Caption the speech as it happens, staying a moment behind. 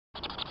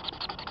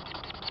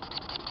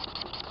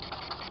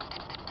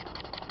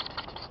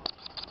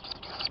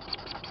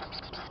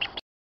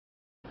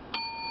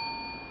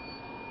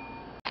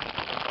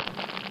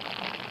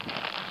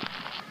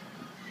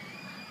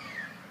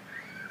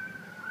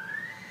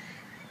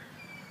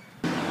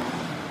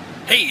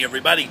Hey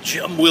everybody,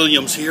 Jim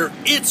Williams here.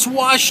 It's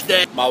wash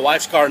day. My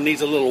wife's car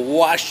needs a little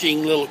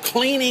washing, little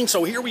cleaning,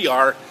 so here we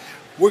are.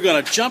 We're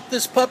gonna jump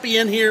this puppy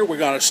in here. We're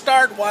gonna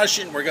start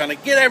washing. We're gonna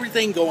get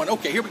everything going.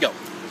 Okay, here we go.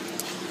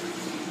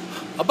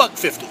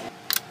 $1.50.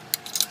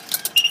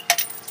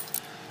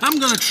 I'm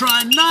gonna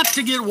try not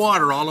to get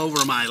water all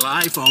over my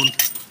iPhone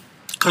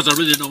because I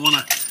really don't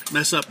want to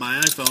mess up my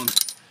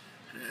iPhone.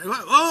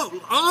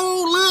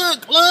 Oh,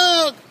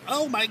 look!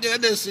 Oh my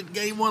goodness, it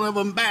gave one of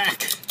them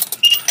back.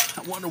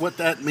 I wonder what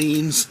that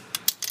means.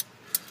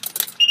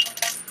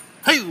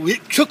 Hey,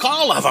 it took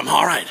all of them.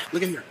 All right,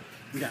 look at here.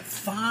 We got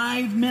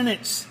 5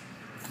 minutes.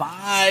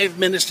 5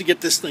 minutes to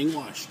get this thing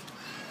washed.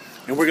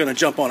 And we're gonna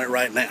jump on it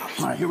right now.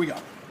 All right, here we go.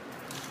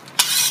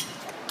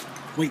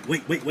 Wait.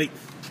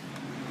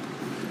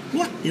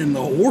 What in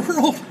the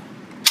world?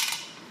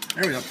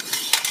 There we go.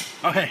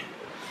 Okay.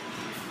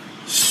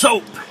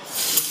 Soap.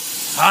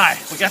 All right,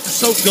 we got the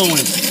soap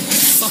going.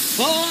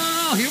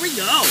 Oh, here we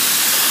go.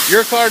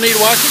 Your car need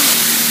washing?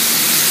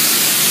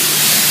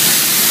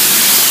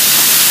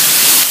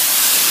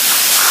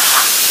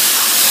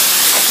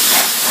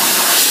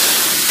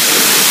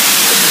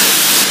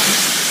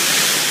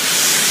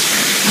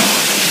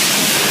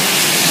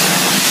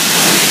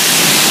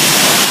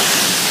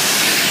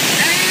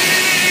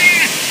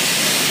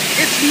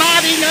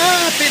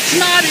 It's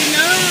knotting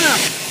up.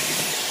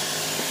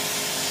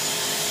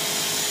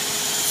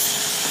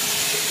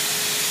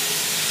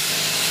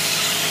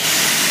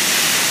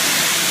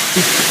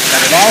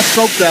 Got it all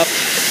soaked up.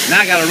 Now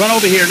I got to run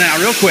over here now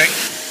real quick.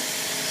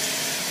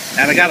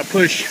 And I got to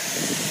push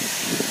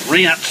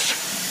rinse.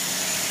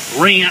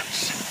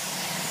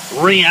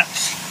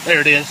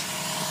 There it is.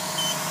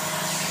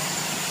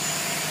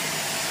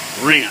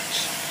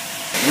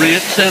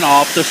 Rinsing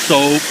off the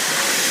soap.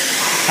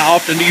 How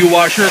often do you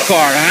wash your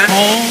car, huh?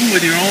 Home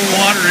with your own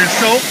water and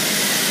soap?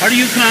 Or do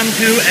you come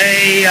to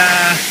a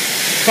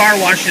car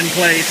washing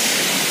place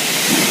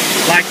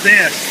like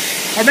this?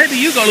 Or maybe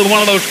you go to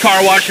one of those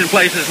car washing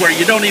places where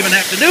you don't even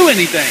have to do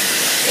anything.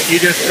 You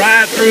just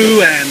drive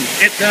through and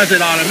it does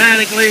it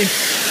automatically.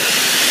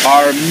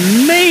 Or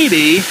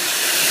maybe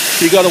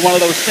you go to one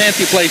of those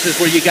fancy places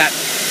where you got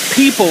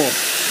people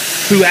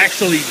who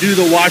actually do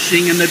the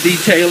washing and the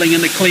detailing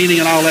and the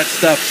cleaning and all that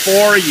stuff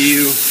for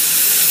you.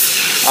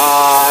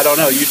 I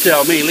don't know, you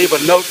tell me. Leave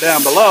a note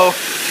down below.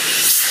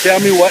 Tell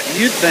me what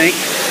you think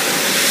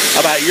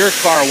about your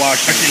car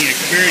washing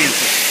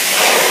experiences.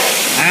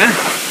 Huh?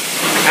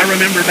 I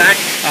remember back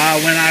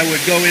when I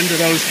would go into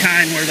those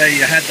kind where they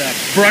had the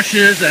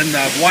brushes and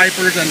the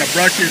wipers and the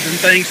brushes and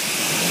things.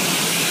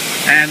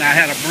 And I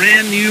had a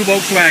brand new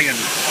Volkswagen.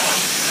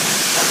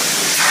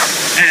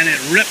 And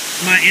it ripped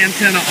my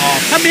antenna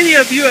off. How many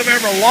of you have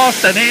ever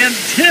lost an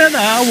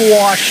antenna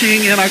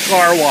washing in a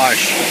car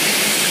wash?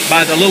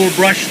 By the little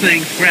brush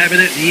thing,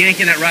 grabbing it and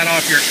yanking it right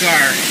off your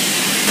car.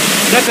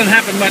 Doesn't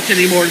happen much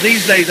anymore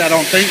these days, I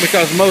don't think,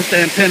 because most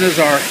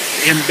antennas are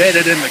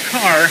embedded in the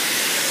car.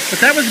 But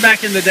that was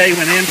back in the day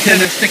when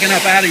antennas sticking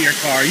up out of your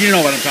car. You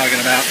know what I'm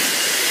talking about.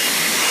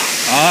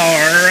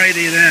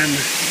 Alrighty then.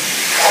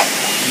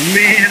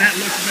 Man, that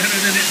looks better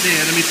than it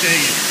did, let me tell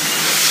you.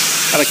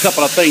 Got a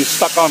couple of things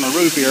stuck on the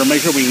roof here.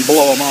 Make sure we can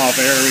blow them off.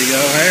 There we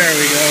go.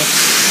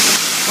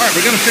 Alright,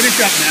 we're gonna finish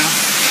up now.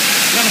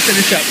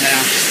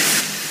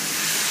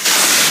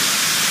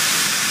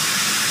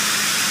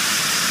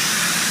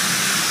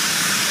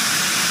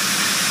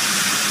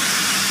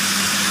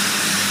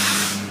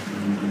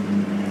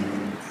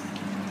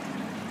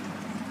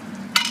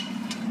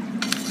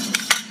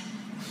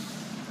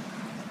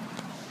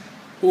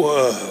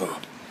 Whoa,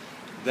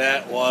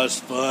 that was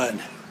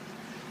fun.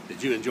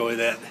 Did you enjoy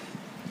that?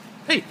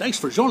 Hey, thanks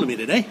for joining me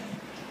today.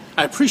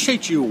 I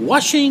appreciate you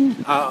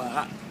washing.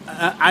 I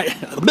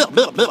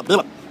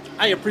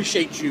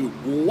appreciate you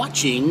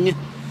watching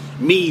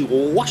me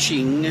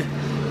washing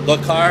the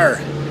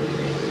car.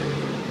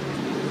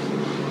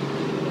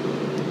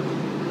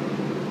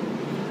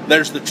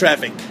 There's the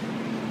traffic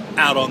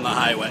out on the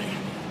highway.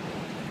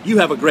 You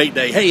have a great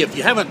day. Hey, if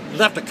you haven't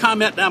left a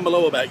comment down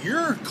below about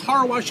your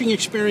car washing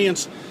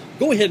experience,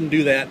 go ahead and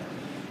do that.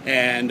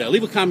 And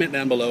leave a comment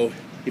down below.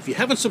 If you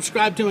haven't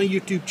subscribed to my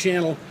YouTube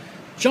channel,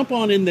 jump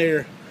on in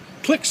there,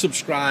 click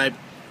subscribe.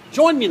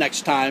 Join me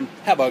next time.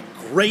 Have a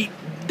great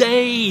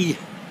day.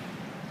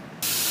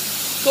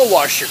 Go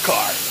wash your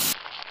car.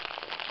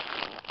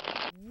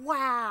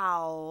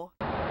 Wow.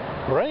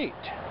 Great.